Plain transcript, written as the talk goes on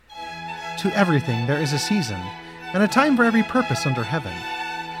To everything there is a season, and a time for every purpose under heaven.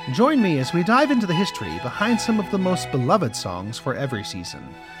 Join me as we dive into the history behind some of the most beloved songs for every season.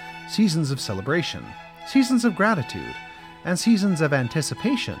 Seasons of celebration, seasons of gratitude, and seasons of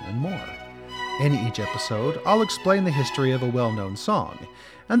anticipation, and more. In each episode, I'll explain the history of a well-known song,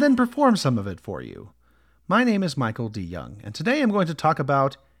 and then perform some of it for you. My name is Michael D. Young, and today I'm going to talk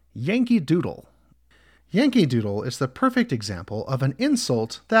about Yankee Doodle. Yankee Doodle is the perfect example of an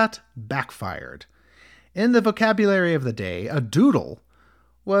insult that backfired. In the vocabulary of the day, a doodle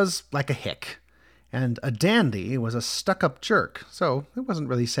was like a hick, and a dandy was a stuck-up jerk, so it wasn't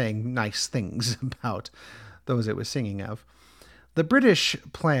really saying nice things about those it was singing of. The British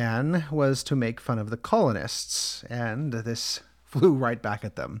plan was to make fun of the colonists, and this flew right back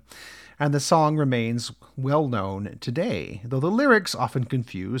at them. And the song remains well known today, though the lyrics often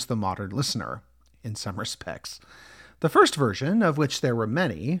confuse the modern listener in some respects. The first version, of which there were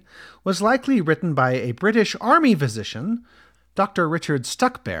many, was likely written by a British army physician, Dr. Richard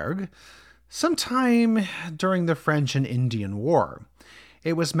Stuckberg, sometime during the French and Indian War.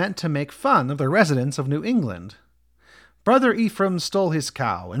 It was meant to make fun of the residents of New England. Brother Ephraim stole his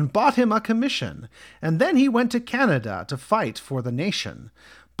cow and bought him a commission, and then he went to Canada to fight for the nation.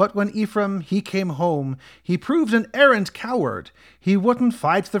 But when Ephraim he came home, he proved an arrant coward. He wouldn't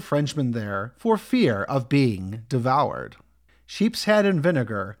fight the Frenchmen there for fear of being devoured. Sheep's head and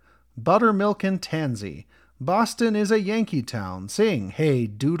vinegar, buttermilk and tansy. Boston is a Yankee town. Sing, hey,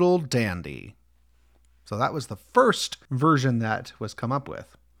 doodle dandy. So that was the first version that was come up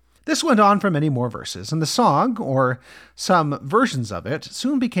with. This went on for many more verses, and the song, or some versions of it,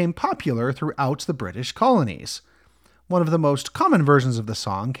 soon became popular throughout the British colonies. One of the most common versions of the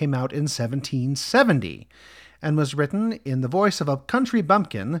song came out in 1770, and was written in the voice of a country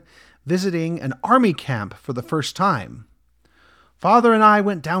bumpkin visiting an army camp for the first time. Father and I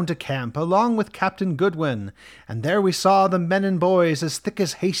went down to camp, along with Captain Goodwin, and there we saw the men and boys as thick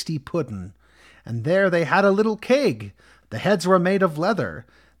as hasty puddin'. And there they had a little keg, the heads were made of leather,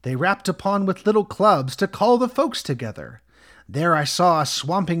 they rapped upon with little clubs to call the folks together. There I saw a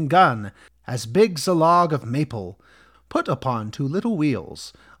swamping gun, as big's a log of maple, put upon 2 little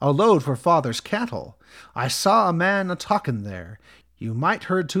wheels, a load for father's cattle. I saw a man a-talkin' there, you might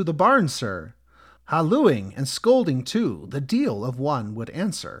heard to the barn, sir, hallooing and scolding too, the deal of one would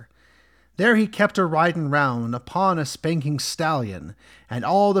answer. There he kept a-ridin' round upon a spanking stallion, and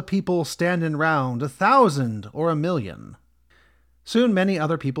all the people standin' round, 1,000 or 1,000,000. Soon many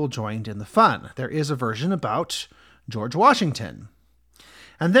other people joined in the fun. There is a version about George Washington.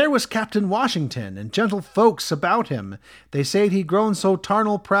 And there was Captain Washington, and gentle folks about him. They said he'd grown so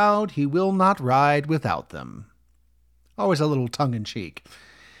tarnal proud, he will not ride without them. Always a little tongue-in-cheek.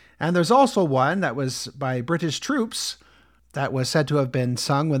 And there's also one that was by British troops that was said to have been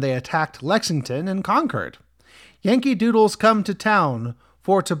sung when they attacked Lexington and conquered. Yankee Doodle's come to town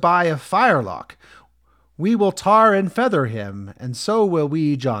for to buy a firelock. We will tar and feather him, and so will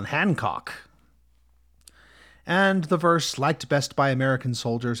we John Hancock. And the verse liked best by American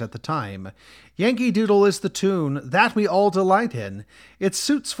soldiers at the time. Yankee Doodle is the tune that we all delight in. It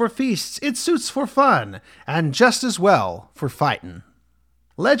suits for feasts, it suits for fun, and just as well for fightin'.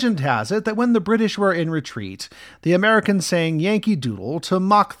 Legend has it that when the British were in retreat, the Americans sang Yankee Doodle to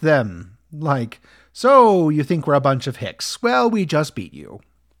mock them. Like, so you think we're a bunch of hicks? Well, we just beat you.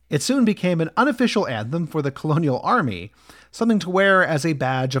 It soon became an unofficial anthem for the colonial army, something to wear as a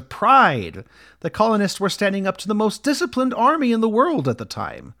badge of pride. The colonists were standing up to the most disciplined army in the world at the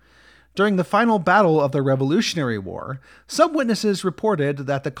time. During the final battle of the Revolutionary War, some witnesses reported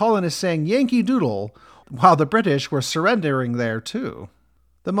that the colonists sang Yankee Doodle while the British were surrendering there too.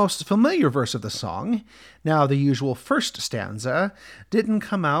 The most familiar verse of the song, now the usual first stanza, didn't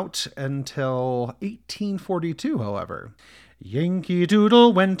come out until 1842, however. Yankee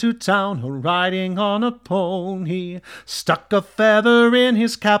Doodle went to town, riding on a pony, stuck a feather in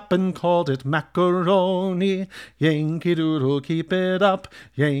his cap and called it macaroni. Yankee Doodle, keep it up,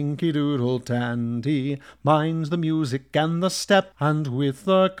 Yankee Doodle dandy, minds the music and the step, and with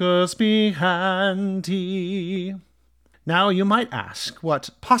the girls be handy. Now you might ask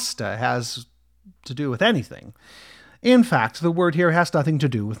what pasta has to do with anything. In fact, the word here has nothing to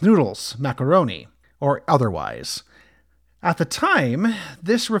do with noodles, macaroni, or otherwise. At the time,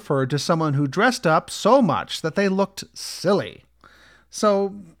 this referred to someone who dressed up so much that they looked silly.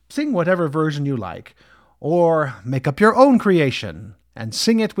 So sing whatever version you like, or make up your own creation and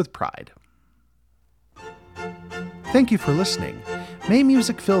sing it with pride. Thank you for listening. May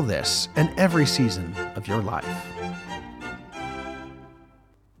music fill this and every season of your life.